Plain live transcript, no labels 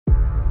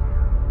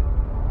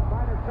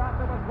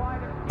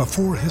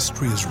Before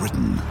history is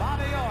written,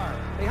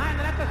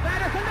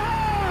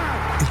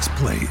 it's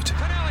played.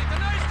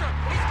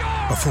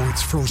 Before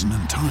it's frozen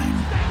in time,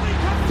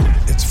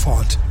 it's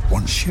fought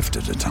one shift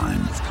at a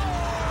time.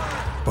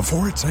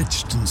 Before it's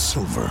etched in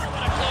silver,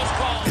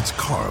 it's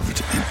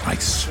carved in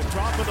ice.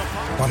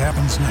 What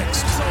happens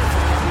next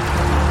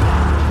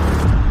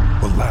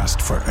will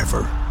last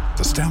forever.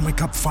 The Stanley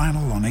Cup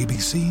Final on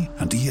ABC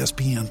and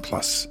ESPN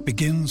Plus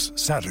begins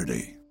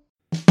Saturday.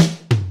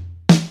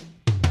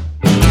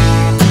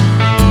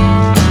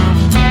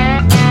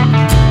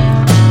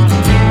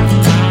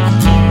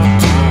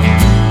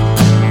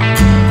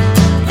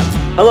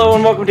 Hello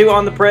and welcome to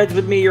On the Preds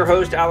with me, your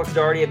host, Alex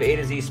Daugherty of A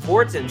to Z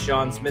Sports, and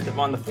Sean Smith of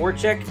On the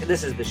Forecheck.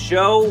 This is the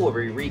show where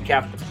we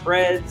recap the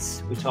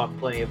Preds. We talk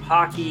plenty of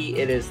hockey.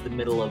 It is the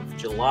middle of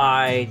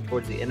July,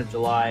 towards the end of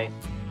July.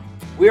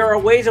 We are a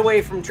ways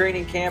away from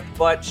training camp,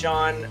 but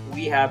Sean,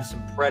 we have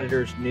some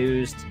Predators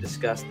news to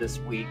discuss this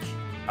week.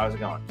 How's it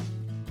going?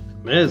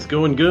 Man, it's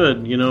going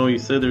good. You know, you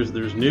said there's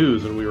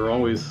news, and we were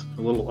always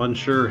a little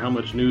unsure how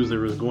much news there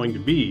was going to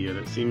be, and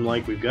it seemed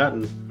like we've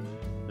gotten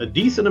a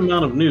decent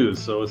amount of news,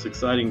 so it's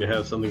exciting to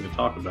have something to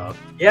talk about.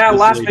 Yeah,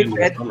 last week we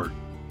had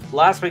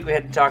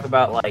to talk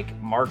about like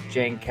Mark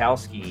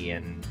Jankowski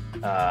and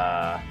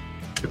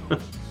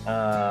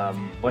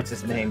what's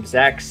his name,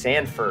 Zach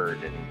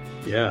Sanford, and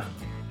yeah,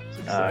 it's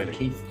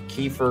exciting.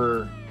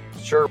 Kiefer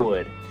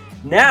Sherwood.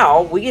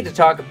 Now we get to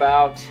talk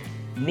about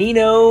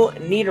Nino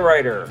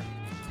Niederreiter.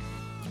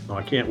 Oh,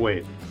 I can't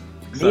wait.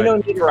 Exciting. Nino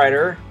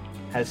Niederreiter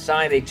has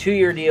signed a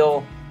 2-year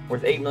deal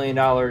worth $8 million.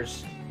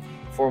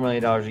 $4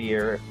 million a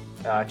year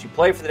to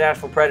play for the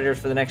Nashville Predators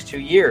for the next 2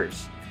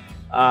 years.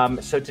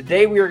 So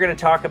today we are going to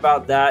talk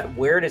about that.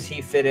 Where does he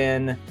fit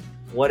in?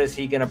 What is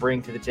he going to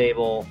bring to the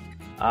table?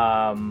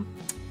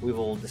 We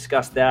will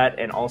discuss that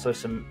and also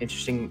some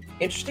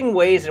interesting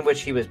ways in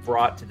which he was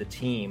brought to the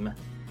team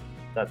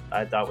that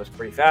I thought was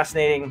pretty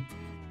fascinating.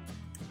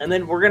 And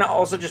then we're going to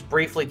also just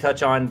briefly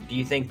touch on, do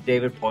you think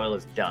David Poile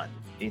is done?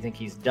 Do you think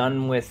he's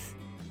done with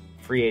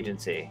free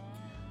agency?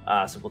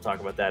 So we'll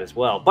talk about that as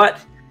well. But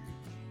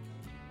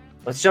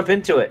let's jump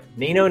into it.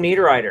 Nino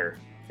Niederreiter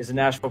is a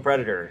Nashville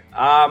Predator.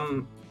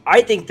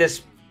 I think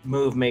this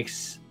move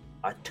makes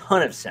a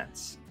ton of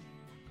sense.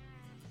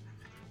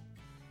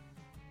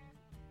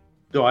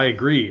 No, I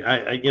agree.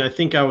 I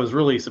think I was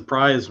really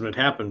surprised when it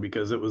happened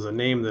because it was a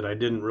name that I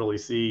didn't really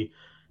see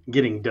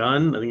getting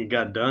done. I think it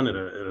got done at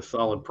a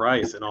solid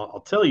price. And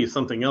I'll tell you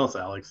something else,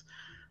 Alex.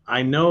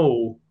 I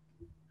know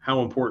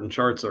how important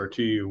charts are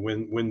to you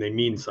when they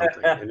mean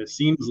something. And it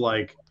seems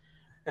like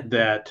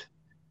that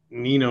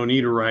Nino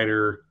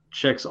Niederreiter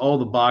checks all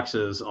the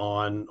boxes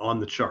on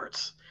the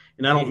charts.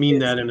 And I don't mean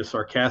that in a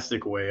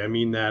sarcastic way. I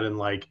mean that in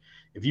like,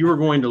 if you were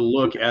going to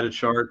look at a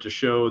chart to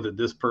show that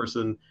this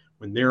person,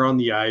 when they're on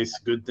the ice,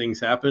 good things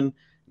happen,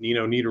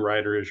 Nino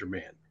Niederreiter is your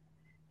man.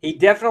 He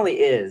definitely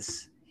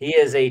is. He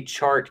is a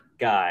chart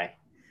guy.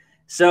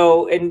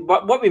 So, and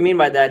what we mean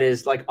by that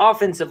is like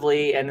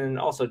offensively and then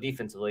also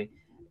defensively.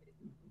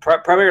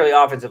 Primarily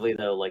offensively,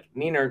 though, like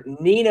Nino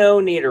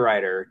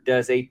Niederreiter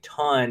does a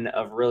ton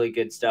of really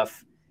good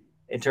stuff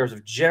in terms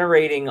of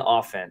generating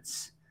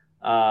offense.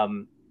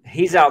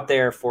 He's out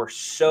there for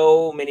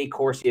so many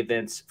Corsi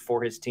events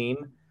for his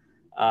team,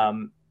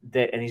 and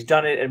he's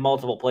done it in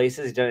multiple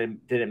places. He did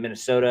it in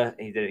Minnesota.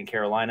 He did it in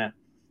Carolina.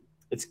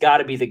 It's got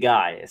to be the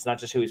guy. It's not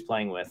just who he's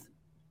playing with.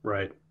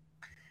 Right.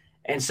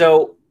 And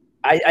so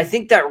I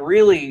think that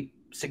really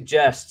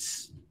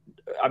suggests –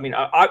 I mean,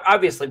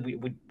 obviously,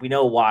 we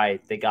know why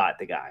they got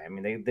the guy. I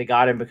mean, they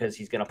got him because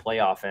he's going to play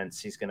offense.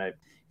 He's going to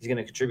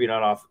contribute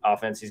on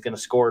offense. He's going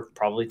to score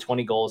probably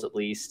 20 goals at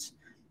least.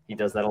 He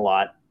does that a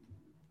lot.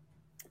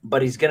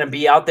 But he's going to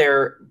be out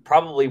there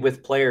probably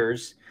with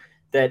players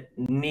that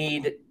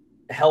need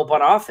help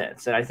on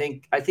offense. And I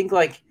think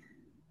like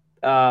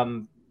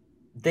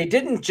they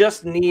didn't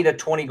just need a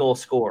 20-goal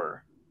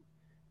scorer.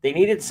 They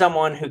needed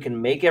someone who can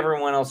make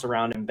everyone else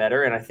around him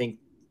better, and I think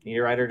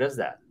Niederreiter does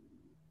that.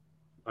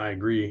 I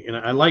agree. And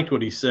I liked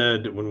what he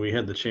said when we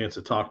had the chance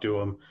to talk to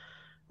him,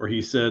 where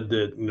he said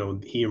that, you know,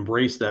 he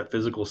embraced that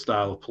physical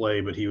style of play,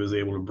 but he was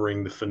able to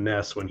bring the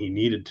finesse when he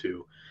needed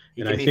to.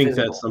 And I think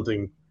that's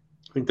something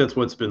 – I think that's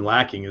what's been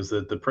lacking is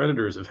that the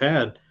Predators have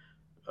had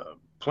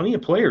plenty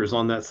of players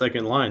on that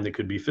second line that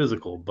could be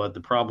physical, but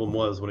the problem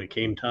was when it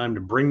came time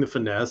to bring the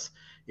finesse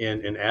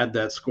and add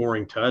that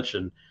scoring touch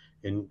and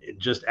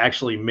just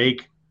actually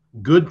make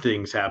good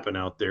things happen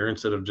out there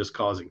instead of just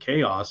causing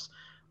chaos,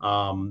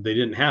 they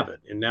didn't have it.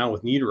 And now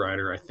with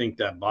Niederreiter, I think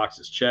that box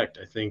is checked.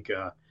 I think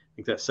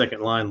that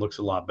second line looks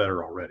a lot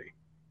better already.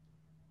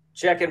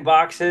 Checking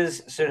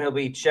boxes, soon he'll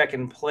be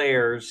checking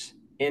players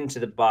into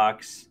the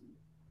box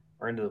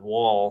or into the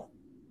wall.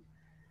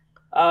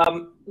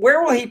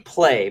 Where will he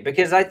play?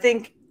 Because I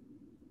think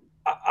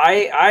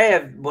I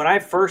have, when I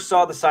first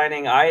saw the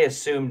signing, I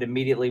assumed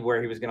immediately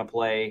where he was going to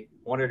play.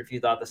 Wondered if you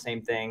thought the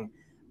same thing.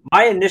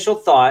 My initial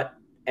thought,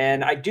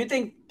 and I do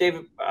think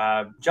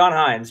John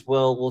Hines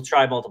will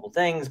try multiple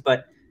things,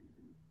 but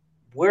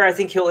where I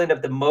think he'll end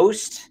up the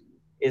most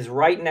is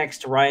right next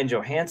to Ryan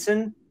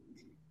Johansson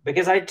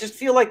because I just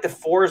feel like the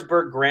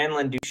Forsberg,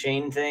 Granlund,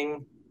 Duchesne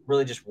thing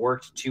really just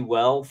worked too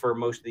well for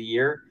most of the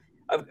year.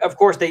 Of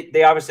course, they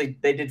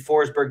did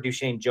Forsberg,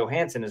 Duchesne,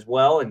 Johansson as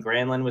well, and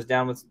Granlund was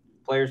down with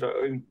players. I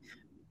mean,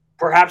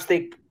 perhaps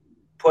they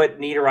put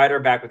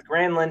Niederreiter back with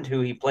Granlund,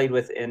 who he played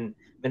with in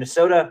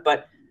Minnesota.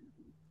 But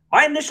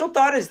my initial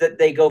thought is that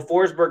they go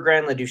Forsberg,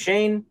 Granlund,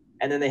 Duchesne,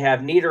 and then they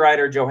have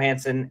Niederreiter,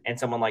 Johansson, and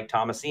someone like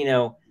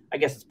Tomasino. I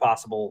guess it's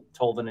possible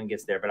Tolvanen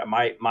gets there, but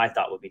my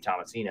thought would be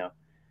Tomasino.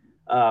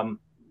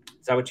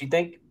 Is that what you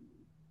think?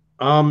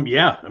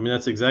 Yeah, I mean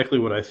that's exactly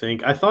what I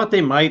think. I thought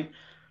they might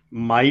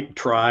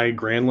try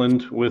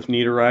Granlund with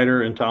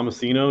Niederreiter and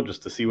Tomasino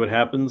just to see what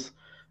happens.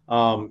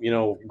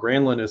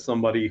 Granlund is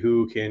somebody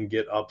who can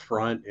get up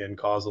front and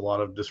cause a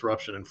lot of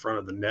disruption in front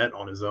of the net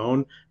on his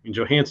own. I mean,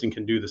 Johansson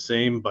can do the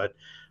same, but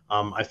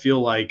I feel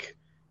like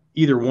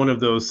either one of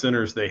those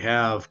centers they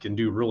have can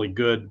do really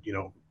good,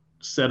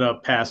 set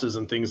up passes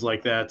and things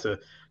like that to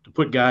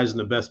put guys in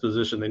the best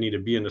position they need to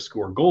be in to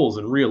score goals.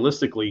 And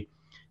realistically,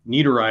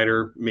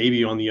 Niederreiter,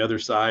 maybe on the other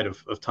side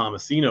of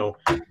Tomasino,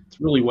 it's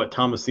really what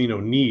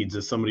Tomasino needs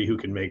is somebody who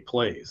can make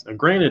plays. Now,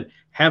 granted,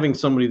 having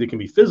somebody that can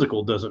be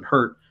physical doesn't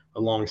hurt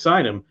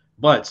alongside him,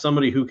 but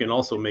somebody who can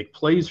also make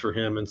plays for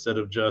him instead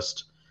of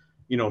just,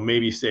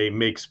 maybe say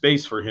make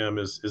space for him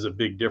is a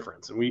big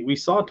difference. And we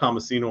saw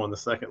Tomasino on the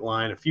second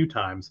line a few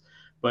times,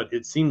 but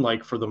it seemed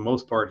like for the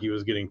most part he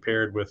was getting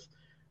paired with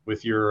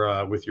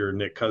your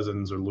Nick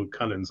Cousins or Luke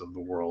Cunnins of the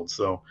world.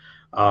 So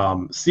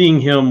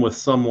seeing him with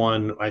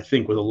someone, I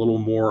think, with a little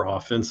more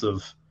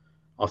offensive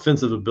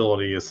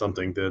ability is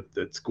something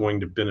that's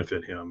going to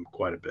benefit him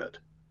quite a bit.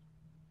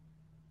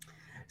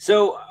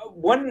 So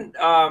one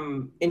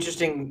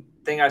interesting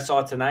thing I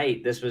saw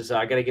tonight, this was,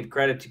 I got to give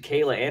credit to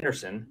Kayla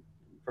Anderson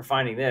for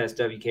finding this,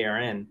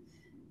 WKRN.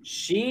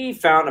 She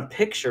found a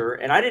picture,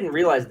 and I didn't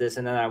realize this,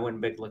 and then I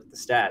went and looked at the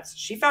stats.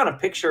 She found a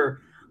picture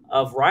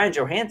of Ryan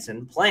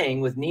Johansson playing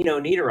with Nino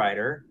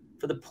Niederreiter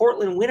for the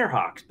Portland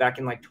Winterhawks back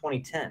in like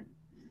 2010.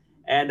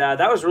 And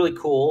that was really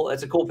cool.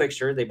 It's a cool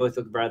picture. They both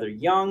look rather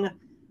young.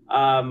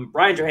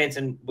 Ryan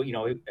Johansson,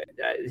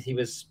 he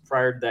was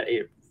prior to that,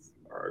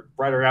 or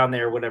right around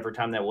there, whatever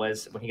time that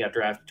was when he got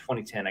drafted.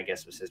 2010, I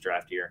guess, was his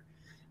draft year.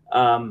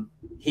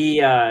 He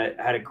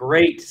had a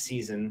great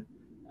season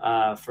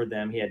for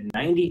them. He had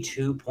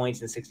 92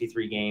 points in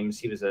 63 games.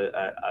 He was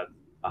a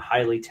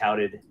highly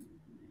touted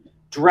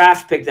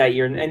draft pick that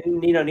year. And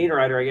Nino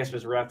Niederreiter, I guess,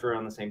 was drafted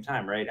around the same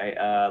time, right?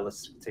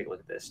 Let's take a look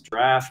at this.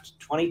 Draft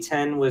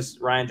 2010 was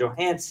Ryan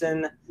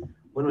Johansson.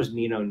 When was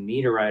Nino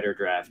Niederreiter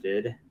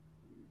drafted?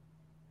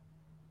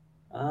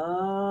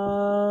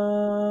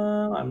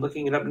 I'm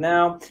looking it up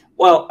now.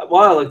 Well,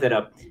 while I look that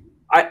up,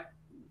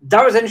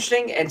 that was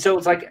interesting. And so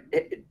it's like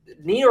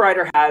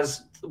Niederreiter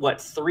has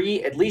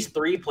at least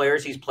three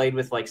players he's played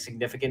with like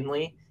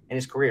significantly in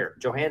his career: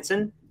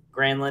 Johansson,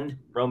 Granlund,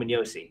 Roman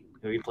Josi,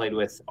 who he played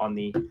with on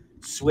the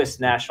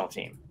Swiss national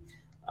team.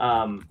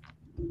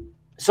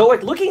 So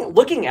like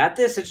looking at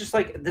this, it's just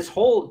like this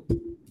whole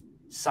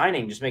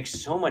signing just makes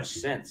so much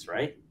sense,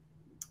 right?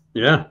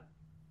 Yeah.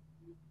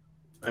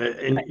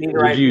 And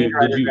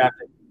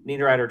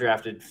Niederreiter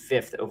drafted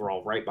 5th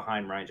overall, right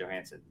behind Ryan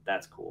Johansson.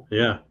 That's cool.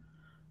 Yeah,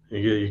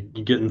 you're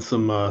getting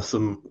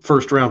some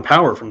first round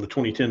power from the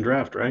 2010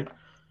 draft, right?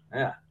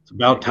 Yeah, it's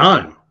about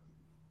time.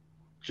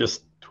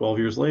 Just 12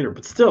 years later,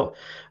 but still,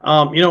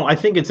 I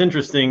think it's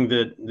interesting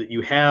that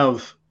you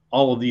have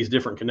all of these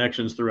different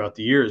connections throughout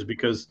the years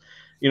because,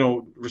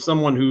 for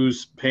someone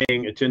who's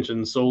paying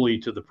attention solely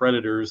to the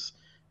Predators,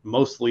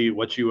 mostly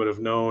what you would have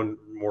known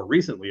more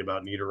recently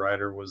about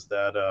Niederreiter was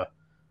that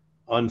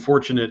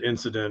unfortunate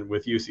incident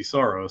with UC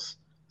Saros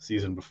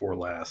season before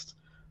last.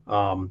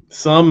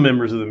 Some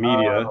members of the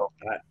media,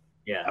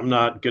 I'm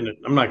not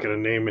gonna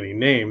name any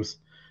names,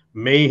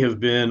 may have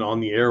been on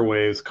the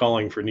airwaves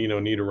calling for Nino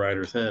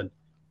Niederreiter's head,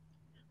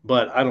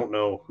 but I don't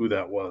know who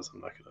that was.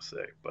 I'm not gonna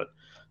say, but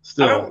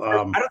still, I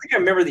don't think I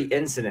remember the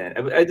incident.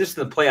 Just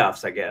in the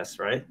playoffs, I guess,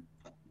 right?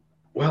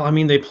 Well, I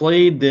mean, they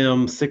played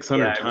them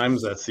 600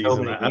 times that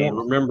season. I don't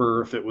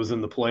remember if it was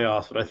in the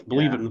playoffs, but I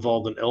believe it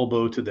involved an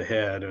elbow to the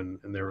head, and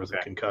there was a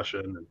concussion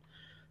and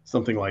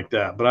something like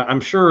that. But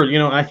I'm sure,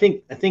 I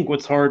think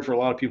what's hard for a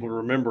lot of people to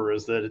remember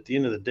is that at the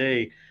end of the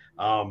day,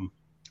 a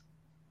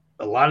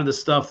lot of the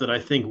stuff that I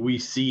think we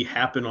see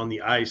happen on the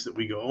ice that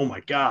we go, oh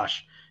my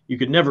gosh, you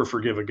could never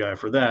forgive a guy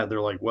for that.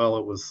 They're like, well,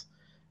 it was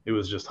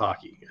just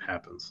hockey. It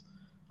happens.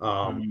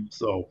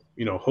 So,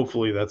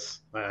 hopefully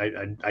that's,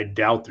 I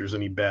doubt there's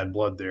any bad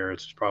blood there.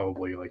 It's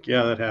probably like,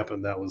 yeah, that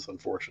happened. That was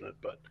unfortunate,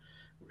 but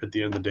at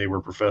the end of the day,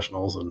 we're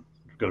professionals and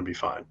we're going to be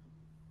fine.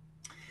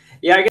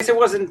 Yeah. I guess it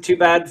wasn't too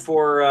bad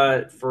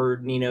for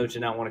Nino to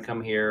not want to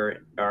come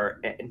here or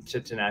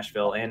to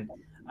Nashville. And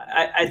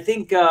I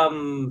think,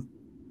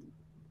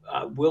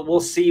 we'll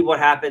see what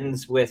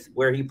happens with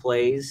where he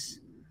plays.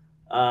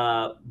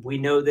 We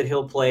know that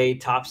he'll play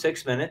top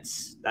 6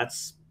 minutes.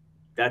 That's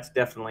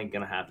definitely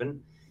going to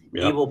happen.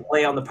 Yep. He will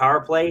play on the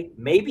power play,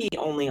 maybe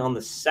only on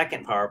the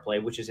second power play,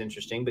 which is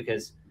interesting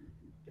because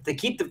if they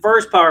keep the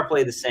first power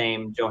play the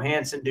same,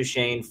 Johansson,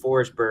 Duchesne,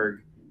 Forsberg,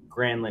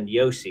 Granlund,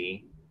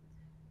 Yossi.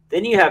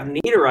 Then you have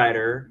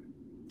Niederreiter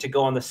to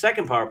go on the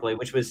second power play,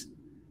 which was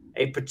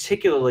a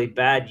particularly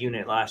bad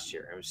unit last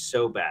year. It was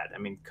so bad. I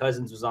mean,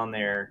 Cousins was on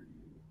there.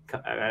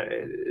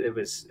 It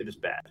was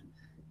bad.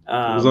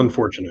 It was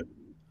unfortunate.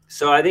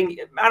 So I think,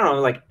 I don't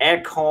know, like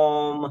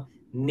Ekholm,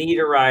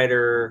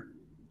 Niederreiter,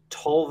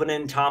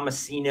 Tolvanen,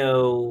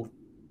 Tomasino,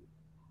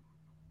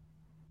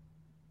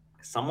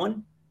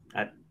 someone?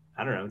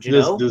 I don't know. Do you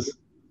know?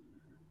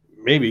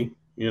 Maybe,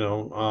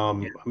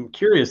 I'm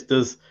curious.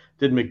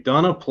 Did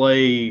McDonough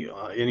play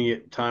any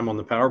time on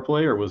the power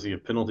play, or was he a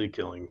penalty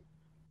killing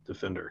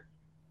defender?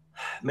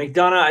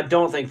 McDonough, I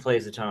don't think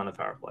plays a ton on the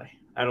power play.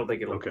 I don't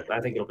think it'll. Okay. I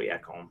think it'll be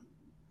Ekholm.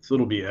 So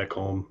it'll be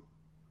Ekholm.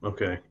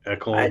 Okay,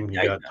 Ekholm.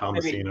 You got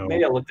Tomasino.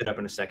 Maybe I'll look it up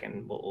in a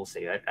second. We'll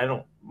see. I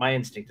don't. My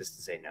instinct is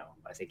to say no.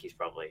 I think he's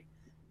probably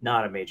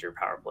not a major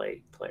power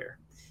play player.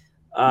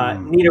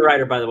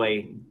 Niederreiter, by the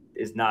way,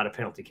 is not a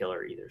penalty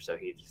killer either. So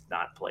he does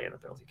not play in the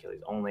penalty kill.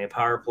 He's only a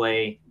power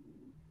play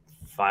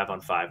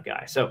 5-on-5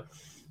 guy. So,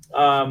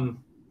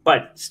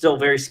 but still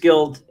very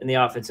skilled in the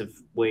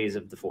offensive ways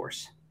of the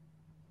Force.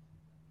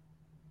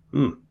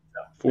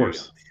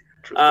 Force.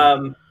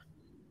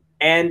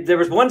 And there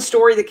was one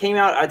story that came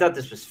out. I thought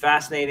this was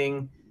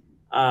fascinating.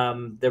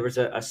 There was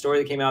a story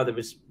that came out that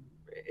was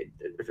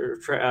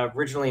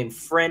originally in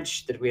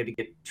French that we had to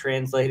get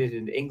translated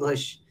into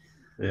English.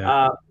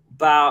 Yeah.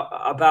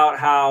 About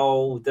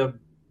how the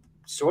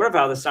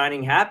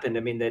signing happened.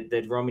 I mean,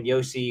 that Roman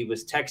Josi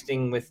was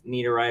texting with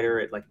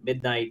Niederreiter at like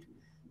midnight,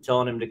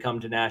 telling him to come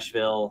to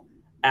Nashville,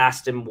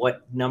 asked him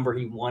what number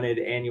he wanted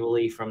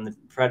annually from the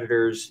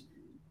Predators.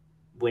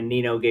 When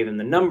Nino gave him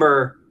the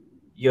number,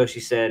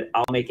 Josi said,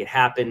 "I'll make it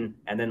happen."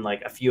 And then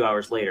like a few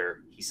hours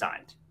later, he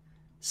signed.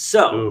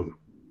 So Boom.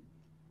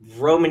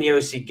 Roman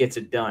Josi gets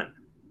it done.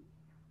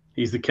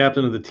 He's the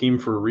captain of the team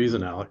for a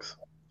reason, Alex.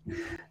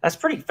 That's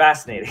pretty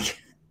fascinating.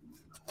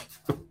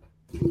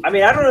 I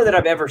mean, I don't know that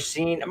I've ever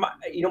seen,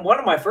 one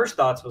of my first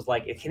thoughts was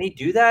like, can he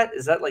do that?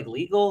 Is that like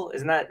legal?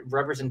 Isn't that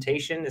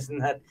representation? Is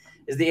the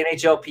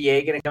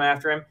NHLPA going to come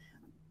after him?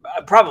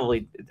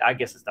 Probably. I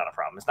guess it's not a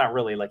problem. It's not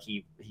really like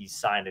he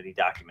signed any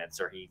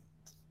documents or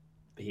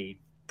he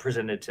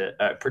pretended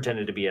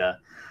to be a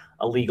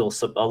legal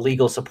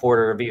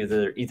supporter of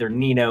either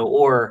Nino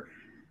or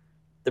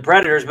the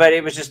Predators. But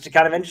it was just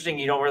kind of interesting.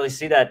 You don't really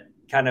see that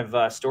kind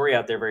of story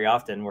out there very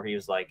often where he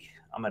was like,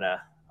 I'm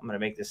gonna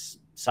make this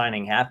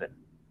signing happen.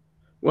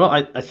 Well,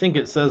 I think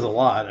it says a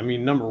lot. I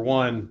mean, number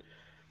one,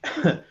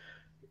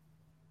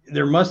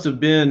 there must have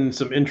been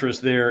some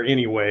interest there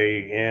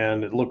anyway,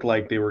 and it looked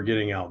like they were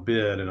getting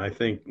outbid. And I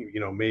think,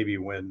 maybe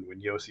when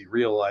Josi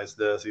realized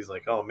this, he's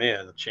like, oh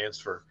man, the chance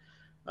for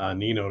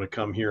Nino to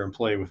come here and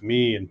play with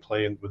me and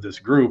play with this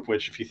group,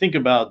 which if you think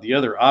about the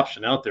other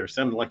option out there,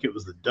 sounded like it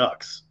was the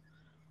Ducks.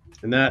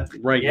 And that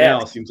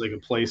now seems like a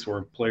place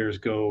where players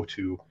go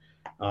to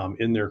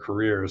in their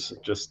careers,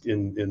 just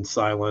in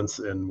silence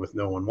and with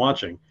no one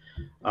watching.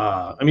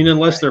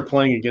 Unless they're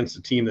playing against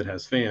a team that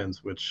has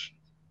fans, which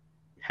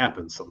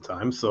happens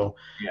sometimes. So,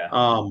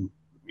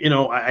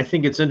 I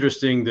think it's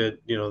interesting that,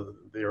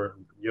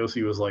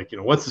 Josi was like,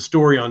 what's the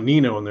story on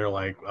Nino? And they're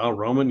like, well,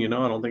 Roman,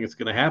 I don't think it's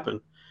going to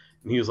happen.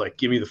 And he was like,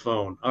 give me the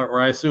phone.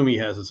 Or I assume he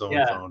has his own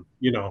phone.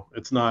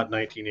 It's not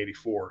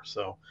 1984.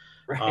 So,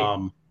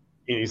 and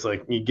he's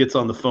like, he gets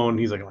on the phone.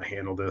 He's like, I'm going to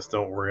handle this.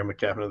 Don't worry. I'm a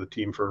captain of the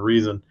team for a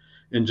reason.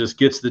 And just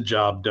gets the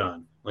job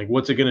done. Like,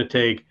 what's it going to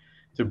take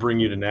to bring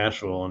you to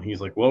Nashville? And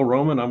he's like, well,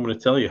 Roman, I'm going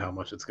to tell you how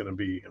much it's going to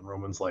be. And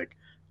Roman's like,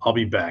 I'll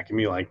be back. Give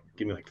me like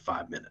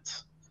 5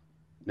 minutes.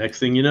 Next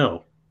thing you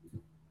know,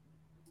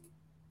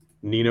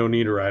 Nino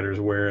Niederreiter's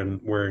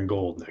wearing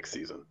gold next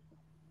season.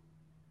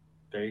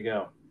 There you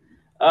go.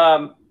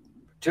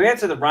 To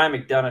answer the Ryan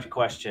McDonough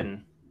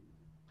question,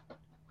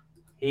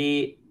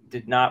 he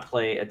did not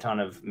play a ton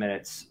of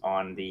minutes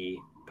on the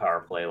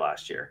power play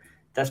last year.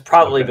 That's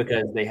probably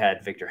because they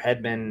had Victor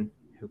Hedman,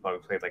 who probably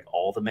played like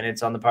all the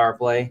minutes on the power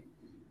play.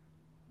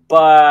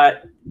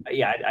 But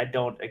yeah, I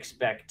don't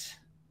expect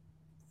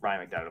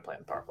Ryan McDonough to play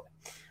on the power play.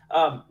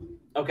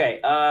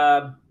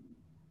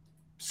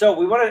 So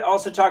we want to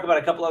also talk about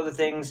a couple other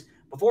things.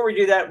 Before we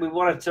do that, we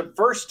wanted to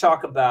first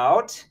talk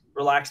about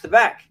Relax the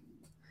Back.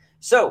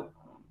 So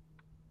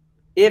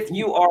if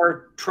you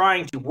are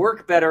trying to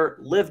work better,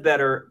 live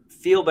better,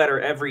 feel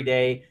better every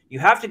day, you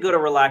have to go to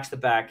Relax the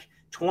Back,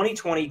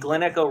 2020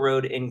 Glen Echo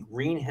Road in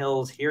Green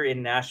Hills here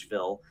in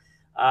Nashville.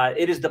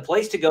 It is the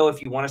place to go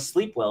if you want to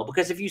sleep well,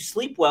 because if you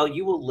sleep well,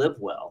 you will live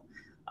well.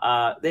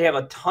 They have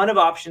a ton of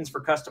options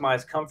for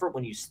customized comfort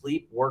when you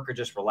sleep, work, or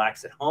just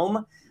relax at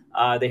home.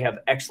 They have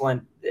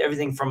excellent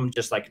everything from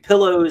just like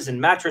pillows and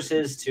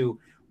mattresses to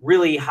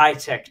really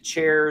high-tech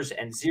chairs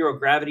and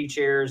zero-gravity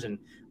chairs and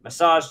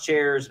massage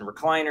chairs and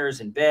recliners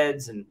and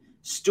beds and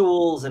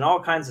stools and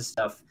all kinds of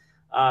stuff.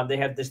 They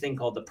have this thing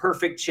called the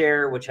Perfect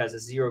Chair, which has a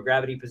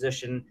zero-gravity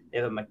position. They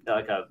have a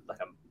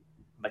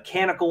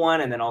mechanical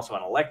one and then also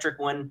an electric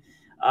one.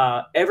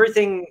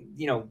 Everything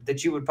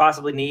that you would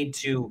possibly need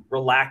to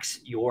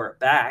relax your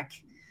back.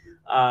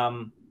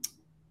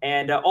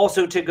 And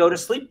also to go to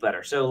sleep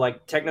better. So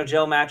like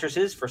Technogel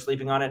mattresses for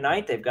sleeping on at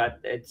night,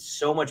 it's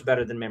so much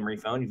better than memory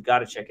foam. You've got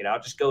to check it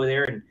out. Just go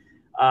there,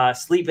 and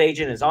Sleep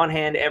Agent is on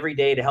hand every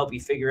day to help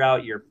you figure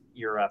out your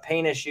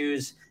pain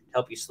issues, to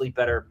help you sleep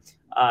better.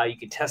 You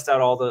can test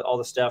out all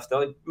the stuff.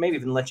 They'll maybe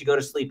even let you go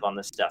to sleep on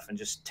this stuff and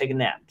just take a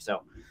nap.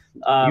 So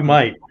you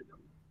might.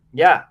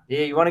 Yeah.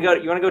 You want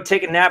to go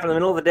take a nap in the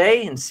middle of the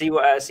day and see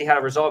how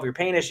to resolve your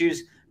pain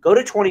issues. Go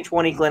to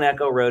 2020 Glen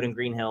Echo Road in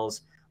Green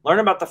Hills. Learn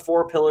about the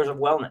 4 pillars of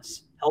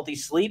wellness: healthy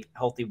sleep,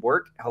 healthy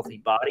work, healthy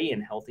body,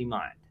 and healthy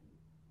mind.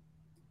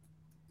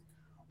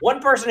 One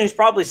person who's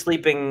probably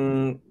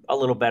sleeping a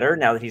little better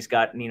now that he's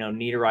got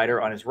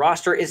Niederreiter on his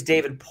roster is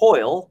David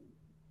Poile.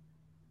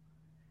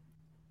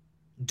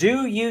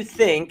 Do you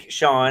think,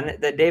 Sean,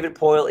 that David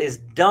Poile is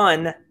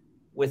done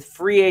with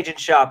free agent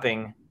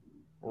shopping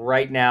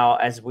right now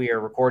as we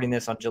are recording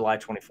this on July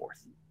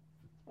 24th?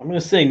 I'm going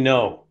to say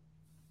no.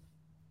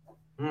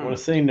 I'm going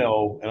to say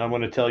no, and I'm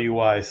going to tell you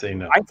why I say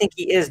no. I think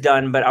he is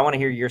done, but I want to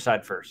hear your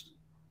side first.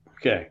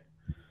 Okay.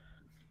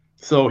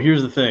 So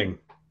here's the thing.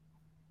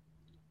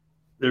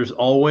 There's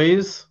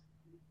always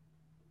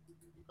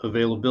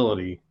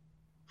availability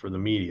for the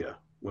media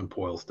when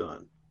Poile's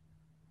done.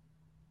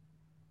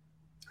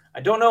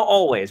 I don't know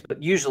always,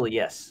 but usually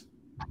yes.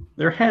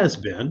 There has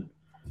been.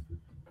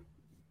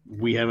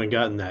 We haven't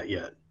gotten that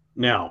yet.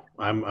 Now,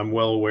 I'm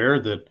well aware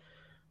that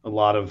a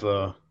lot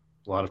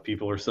of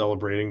people are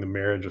celebrating the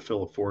marriage of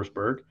Philip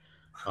Forsberg.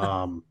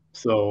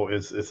 So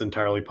it's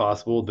entirely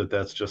possible that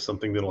that's just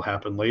something that'll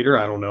happen later.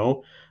 I don't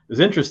know. It's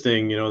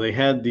interesting. They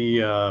had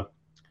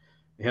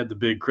the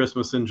big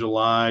Christmas in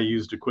July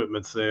used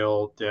equipment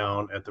sale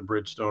down at the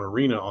Bridgestone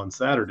Arena on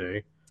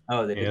Saturday.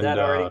 Oh, they did that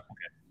already? Okay.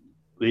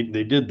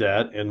 They did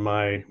that, and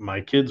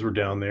my kids were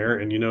down there,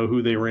 and you know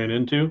who they ran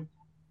into?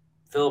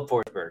 Philip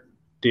Forsberg.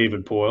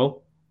 David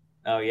Poile.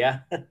 Oh,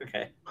 yeah?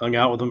 Okay. Hung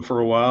out with them for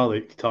a while.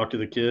 They talked to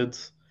the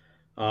kids.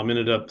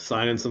 Ended up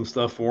signing some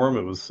stuff for him.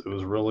 It was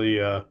really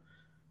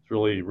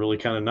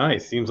kind of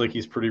nice. Seems like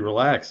he's pretty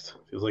relaxed.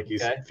 Feels like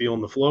he's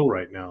feeling the flow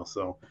right now.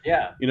 So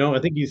yeah, I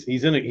think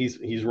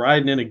he's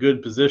riding in a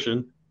good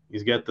position.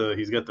 He's got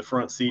the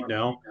front seat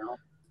now,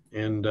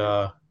 and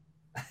I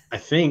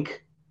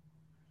think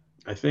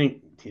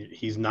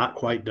he's not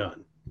quite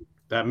done.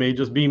 That may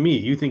just be me.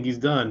 You think he's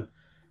done?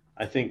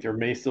 I think there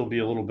may still be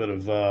a little bit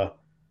of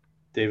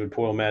David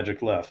Poile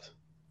magic left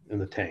in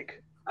the tank.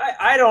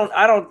 I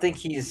don't think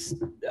he's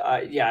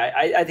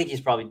I think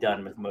he's probably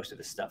done with most of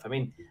his stuff. I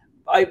mean,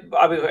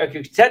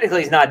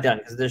 technically he's not done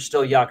because there's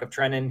still Jakub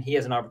Trenin. He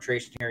has an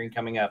arbitration hearing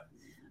coming up.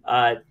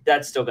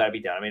 That's still got to be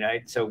done. I mean,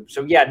 so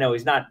no,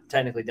 he's not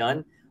technically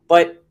done.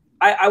 But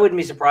I wouldn't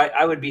be surprised.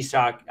 I would be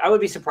shocked. I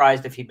would be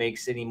surprised if he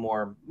makes any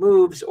more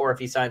moves or if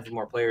he signs any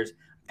more players.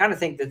 I kind of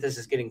think that this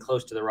is getting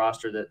close to the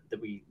roster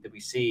that we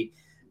see,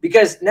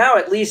 because now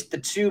at least the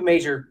two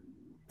major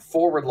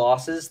forward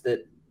losses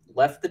that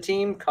left the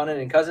team,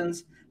 Cunnin and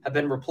Cousins, have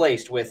been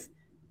replaced with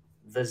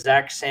the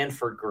Zach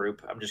Sanford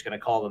group. I'm just going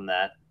to call them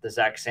that, the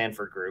Zach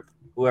Sanford group.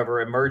 Whoever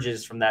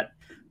emerges from that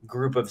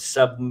group of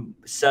sub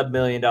 $1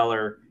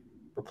 million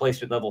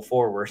replacement level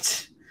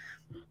forwards.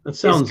 That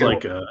sounds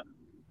like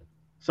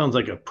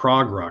a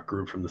prog rock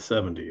group from the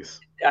 70s.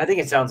 I think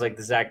it sounds like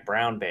the Zach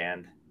Brown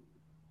band.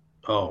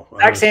 Oh,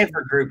 Zach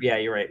Sanford group. Yeah,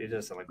 you're right. It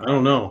does sound like that. I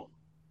don't know.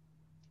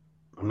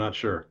 I'm not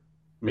sure.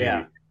 Maybe.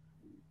 Yeah.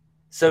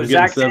 So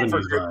Zach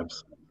Sanford group.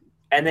 Vibes.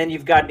 And then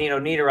you've got Nino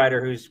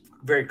Niederreiter, who's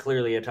very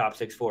clearly a top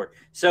 6 forward.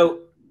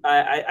 So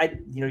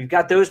you've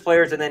got those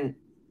players, and then,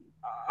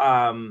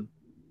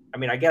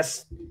 I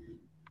guess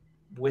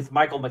with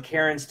Michael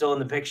McCarron still in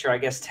the picture, I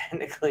guess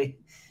technically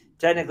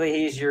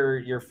he's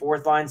your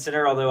fourth line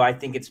center. Although I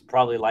think it's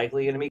probably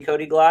likely going to be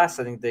Cody Glass.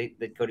 I think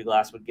that Cody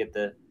Glass would get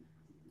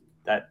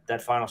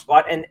that final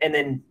spot, and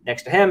then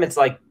next to him, it's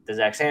like the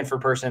Zach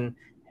Sanford person,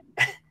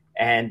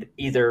 and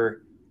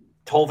either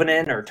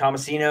Tolvanen or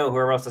Tomasino,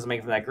 whoever else doesn't make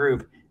it from that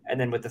group. And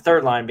then with the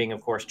third line being,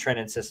 of course,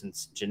 Trenin,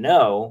 Sissons,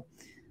 Jeannot.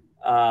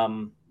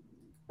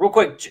 Real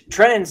quick,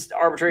 Trenin's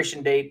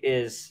arbitration date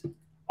is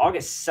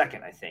August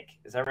 2nd, I think.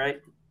 Is that right?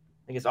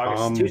 I think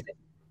it's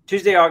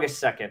Tuesday,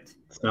 August 2nd.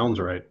 Sounds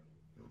right.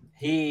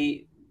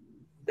 They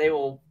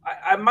will.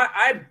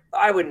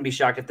 I wouldn't be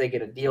shocked if they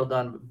get a deal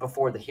done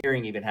before the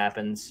hearing even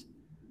happens.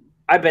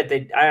 I bet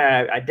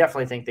I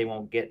definitely think they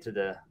won't get to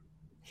the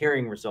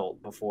hearing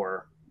result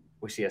before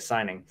we see a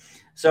signing.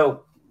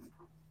 So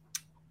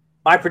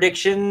my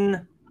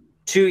prediction,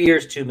 2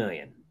 years, $2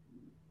 million.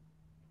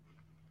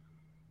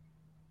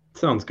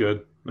 Sounds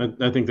good.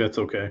 I think that's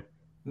okay.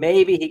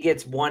 Maybe he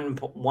gets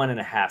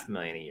 $1.5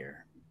 million a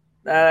year.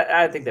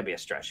 I think that'd be a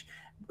stretch.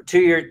 2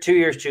 years,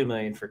 $2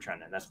 million for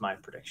Trenin. That's my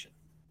prediction.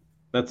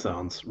 That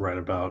sounds right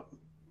about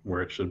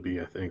where it should be,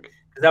 I think.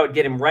 That would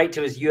get him right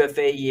to his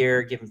UFA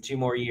year, give him 2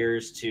 more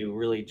years to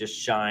really just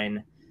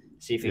shine,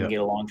 see if he can get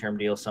a long-term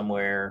deal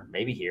somewhere,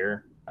 maybe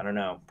here. I don't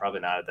know.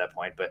 Probably not at that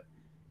point, but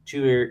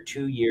 2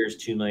 years,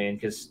 $2 million,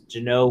 because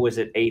Jeannot was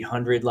at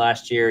 800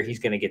 last year. He's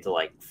going to get to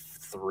like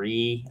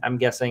 3, I'm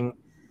guessing,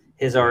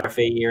 his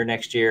RFA year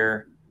next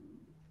year.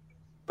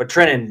 But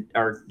Trenton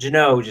or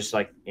Jeannot just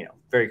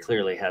very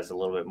clearly has a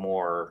little bit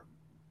more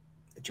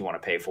that you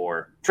want to pay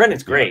for.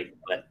 Trenton's great,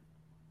 but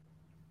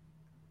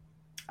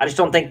I just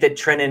don't think that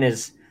Trenton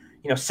is,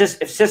 if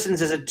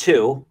Sissons is at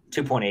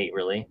 2.8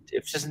 really.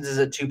 If Sissons is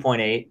at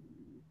 2.8,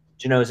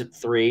 Jeannot's at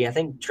 3. I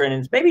think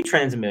Trenton's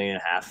 $1.5 million.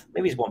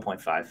 Maybe he's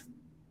 1.5.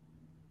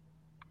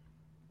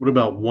 What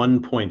about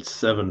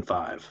 1.75?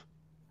 I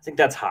think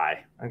that's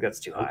high. I think that's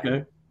too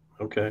high.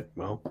 Okay.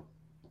 Well,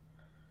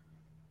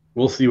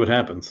 we'll see what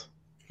happens.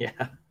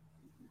 Yeah.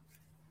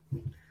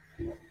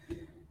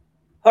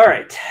 All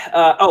right.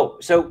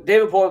 So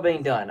David Poile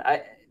being done.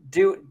 I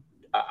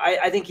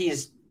think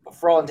he's,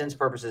 for all intents and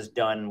purposes,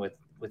 done with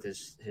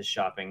his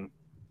shopping,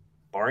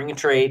 barring a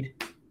trade.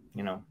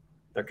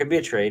 There could be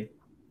a trade.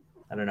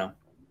 I don't know.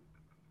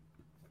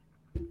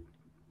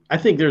 I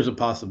think there's a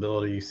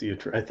possibility you see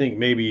I think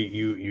maybe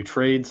you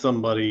trade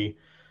somebody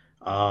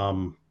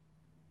just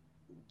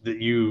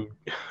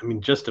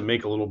to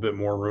make a little bit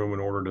more room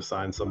in order to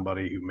sign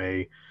somebody who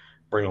may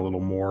bring a little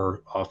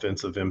more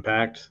offensive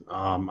impact.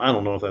 I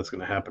don't know if that's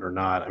going to happen or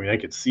not. I mean, I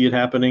could see it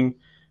happening.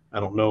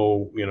 I don't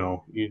know,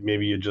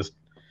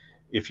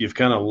 if you've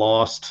kind of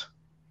lost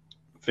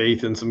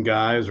faith in some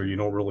guys or you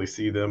don't really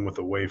see them with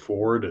a way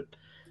forward,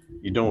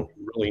 you don't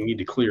really need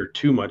to clear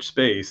too much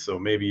space. So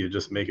maybe you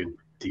just make a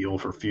deal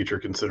for future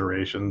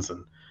considerations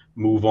and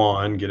move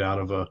on, get out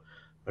of a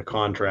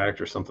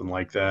contract or something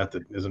like that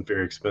isn't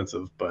very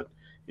expensive. But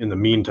in the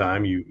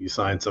meantime, you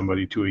sign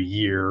somebody to a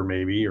year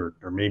maybe, or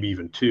maybe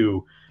even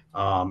 2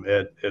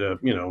 at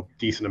a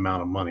decent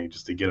amount of money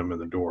just to get them in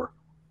the door.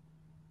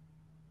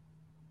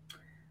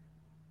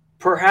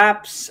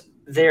 Perhaps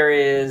there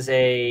is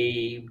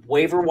a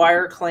waiver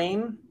wire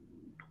claim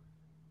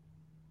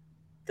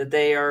that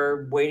they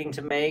are waiting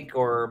to make,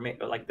 or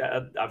like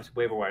that. Obviously,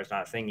 waiver wire is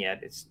not a thing yet.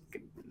 It's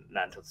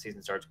not until the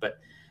season starts, but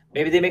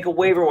maybe they make a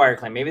waiver wire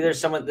claim. Maybe there's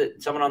someone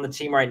on the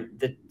team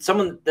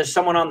there's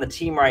someone on the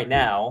team right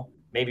now.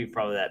 Maybe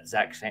probably that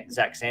Zach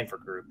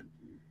Sanford group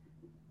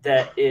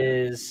that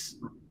is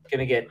going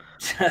to get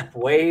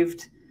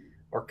waived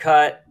or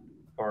cut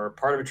or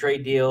part of a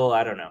trade deal.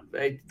 I don't know.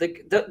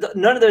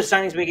 None of those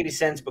signings make any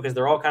sense because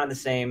they're all kind of the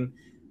same.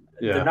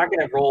 Yeah. They're not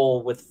going to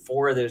roll with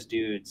 4 of those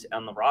dudes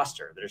on the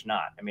roster. There's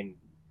not. I mean,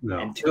 no.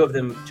 And two of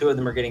them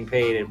are getting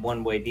paid in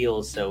one-way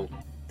deals, so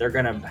they're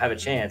going to have a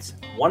chance.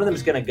 One of them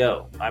is going to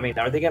go. I mean,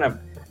 are they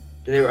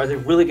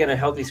really going to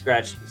healthy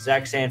scratch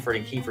Zach Sanford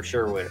and Kiefer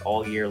Sherwood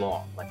all year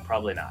long? Like,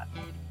 probably not.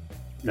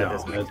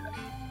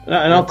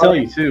 And I'll tell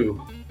you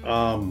too,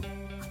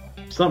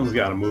 something's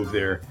got to move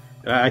there.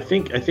 I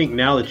think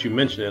now that you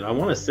mention it, I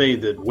want to say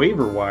that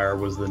Waiver Wire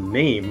was the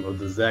name of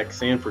the Zach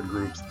Sanford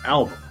group's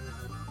album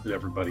that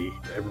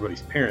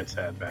everybody's parents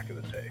had back in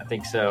the day. I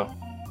think so.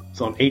 It's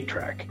on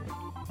 8-track.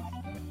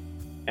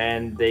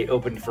 And they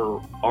opened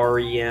for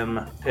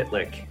R.E.M.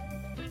 Pitlick.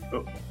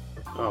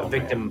 A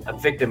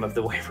victim of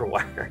the waiver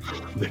wire.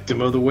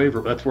 Victim of the waiver.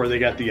 That's where they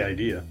got the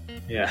idea.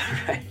 Yeah,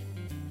 right.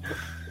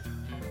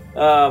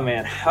 Oh,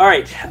 man. All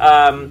right.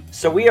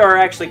 So we are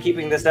actually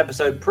keeping this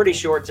episode pretty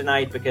short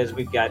tonight because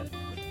we've got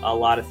a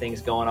lot of things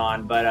going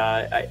on. But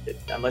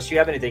unless you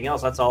have anything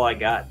else, that's all I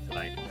got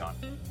tonight, John.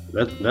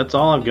 That's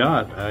all I've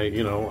got.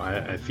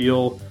 I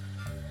feel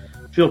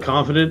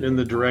confident in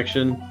the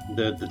direction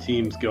that the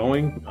team's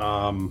going.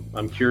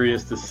 I'm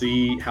curious to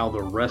see how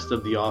the rest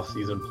of the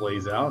offseason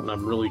plays out, and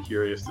I'm really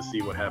curious to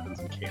see what happens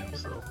in camp.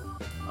 So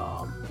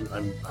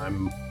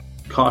I'm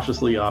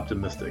cautiously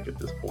optimistic at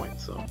this point.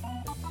 So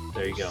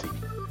there you go.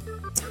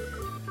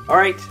 All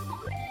right.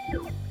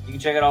 You can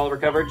check out all of our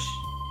coverage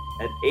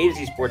at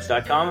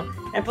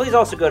AtoZSports.com. And please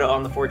also go to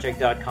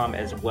ontheforecheck.com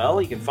as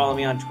well. You can follow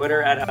me on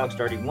Twitter at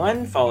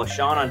AlexDarty1. Follow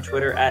Sean on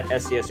Twitter at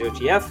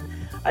SCSOTF.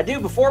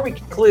 Before we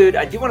conclude,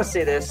 I do want to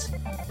say this.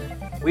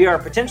 We are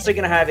potentially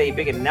going to have a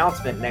big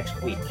announcement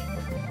next week.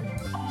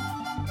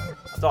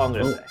 That's all I'm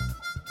going to say.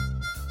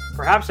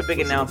 Perhaps a big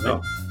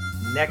announcement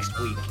next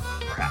week,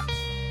 perhaps.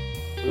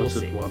 We'll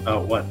see.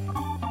 About what?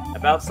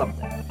 About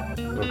something.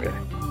 Okay.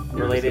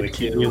 Related to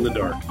keep you in the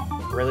dark.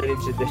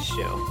 Related to this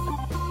show.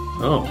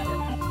 Oh.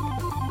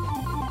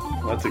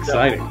 Well, that's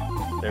exciting.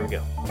 So, there we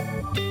go.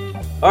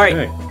 All right.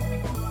 Okay.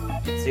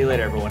 See you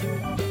later, everyone.